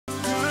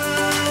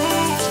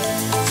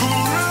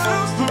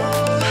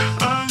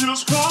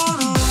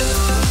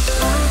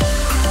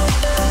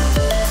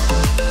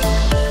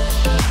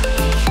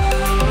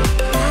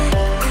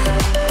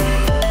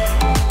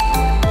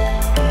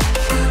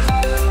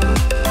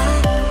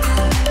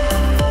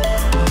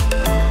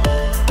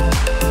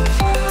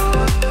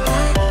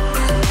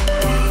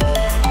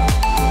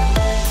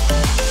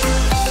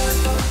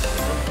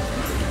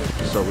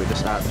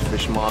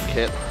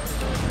market.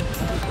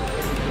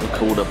 Look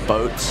at all the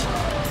boats.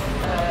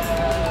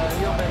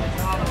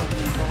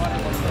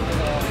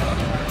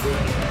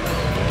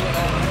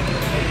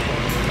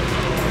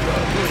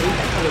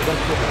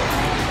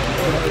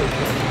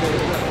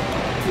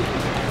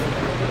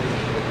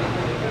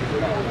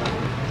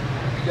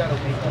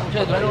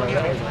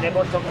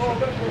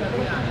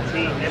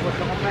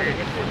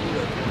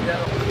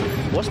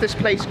 What's this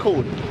place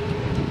called?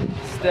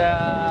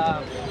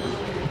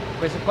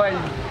 Questo qua è il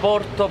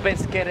Porto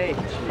Pescherecci.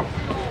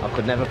 I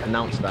could never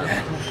pronounce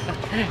that.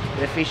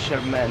 The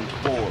Fisherman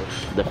Port.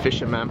 The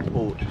Fisherman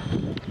Port.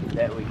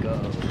 There we go.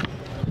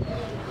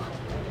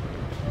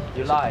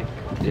 You like?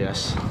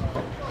 Yes.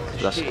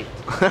 That's Shit.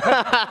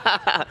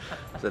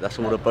 so that's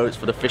all the boats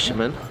for the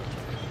fishermen.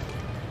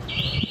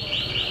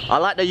 I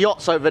like the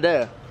yachts over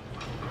there.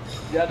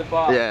 The other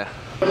bar. Yeah.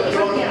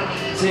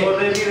 Sì.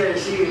 Vorrei dire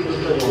sì,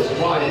 tutte cose.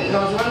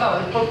 No, là,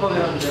 il polpo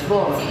grande,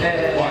 buono.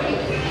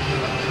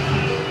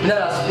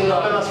 La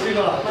spigola. La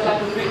spigola. Quella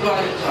più piccola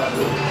che c'ha.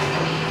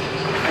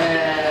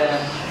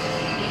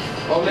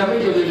 Ho un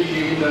amico di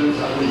lì che mi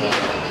saluta.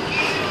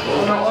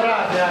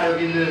 Ora abbiamo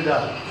che mi dà.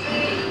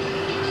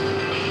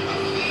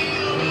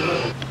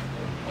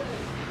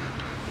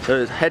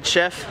 So head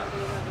chef.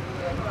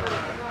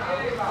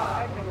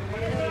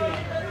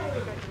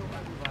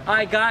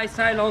 Hi guys,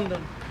 hi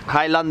London.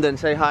 Hi London,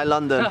 say hi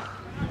London.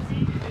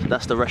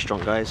 That's the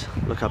restaurant, guys.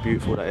 Look how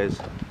beautiful that is.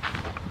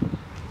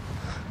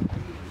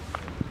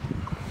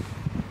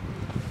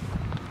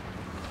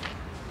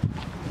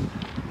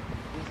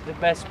 It's the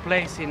best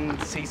place in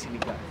Sicily,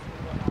 guys.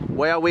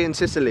 Where are we in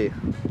Sicily?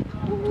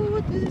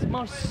 Ooh, this is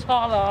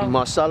Marsala.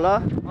 Marsala?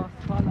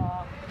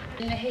 Marsala.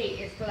 In the heat,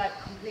 it's like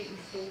completely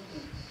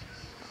steaming.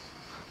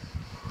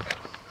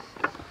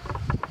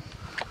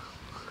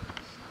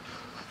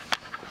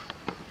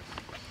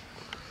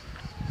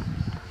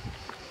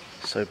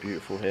 So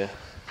beautiful here.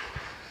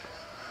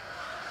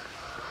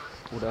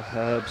 All the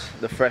herbs,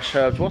 the fresh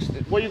herbs.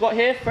 What you got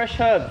here? Fresh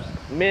herbs.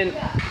 Mint,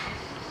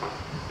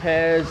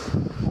 pears,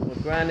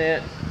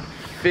 pomegranate,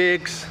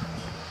 figs.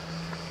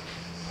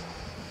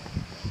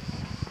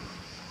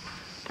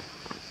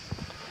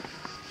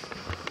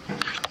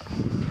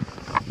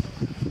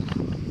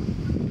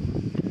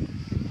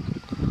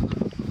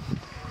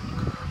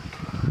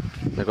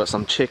 They've got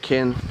some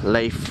chicken,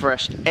 lay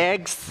fresh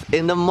eggs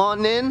in the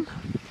morning.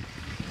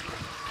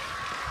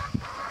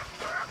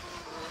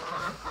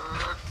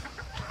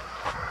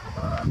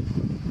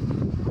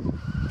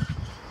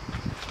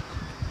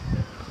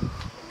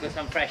 Got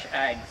some fresh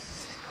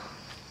eggs.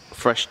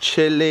 Fresh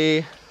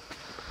chili.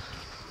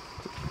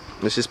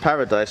 This is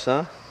paradise,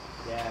 huh?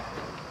 Yeah.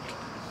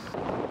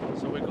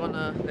 So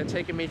they're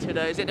taking me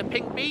to is it the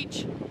Pink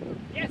Beach?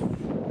 Yes.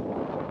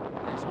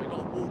 Yeah, so we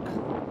gotta walk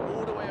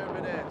all the way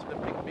over there to the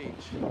Pink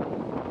Beach.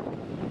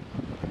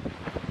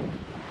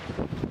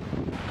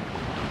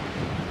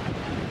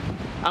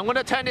 I'm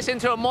gonna turn this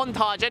into a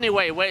montage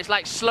anyway, where it's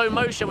like slow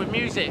motion with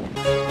music.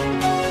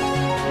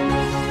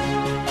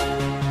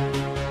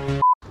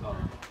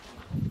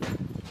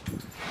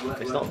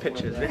 It's not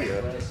pictures,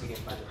 video.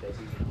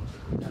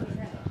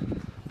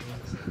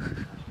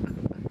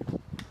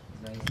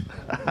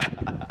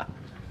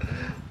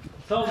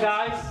 So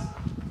guys,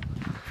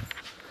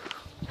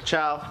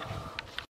 Ciao.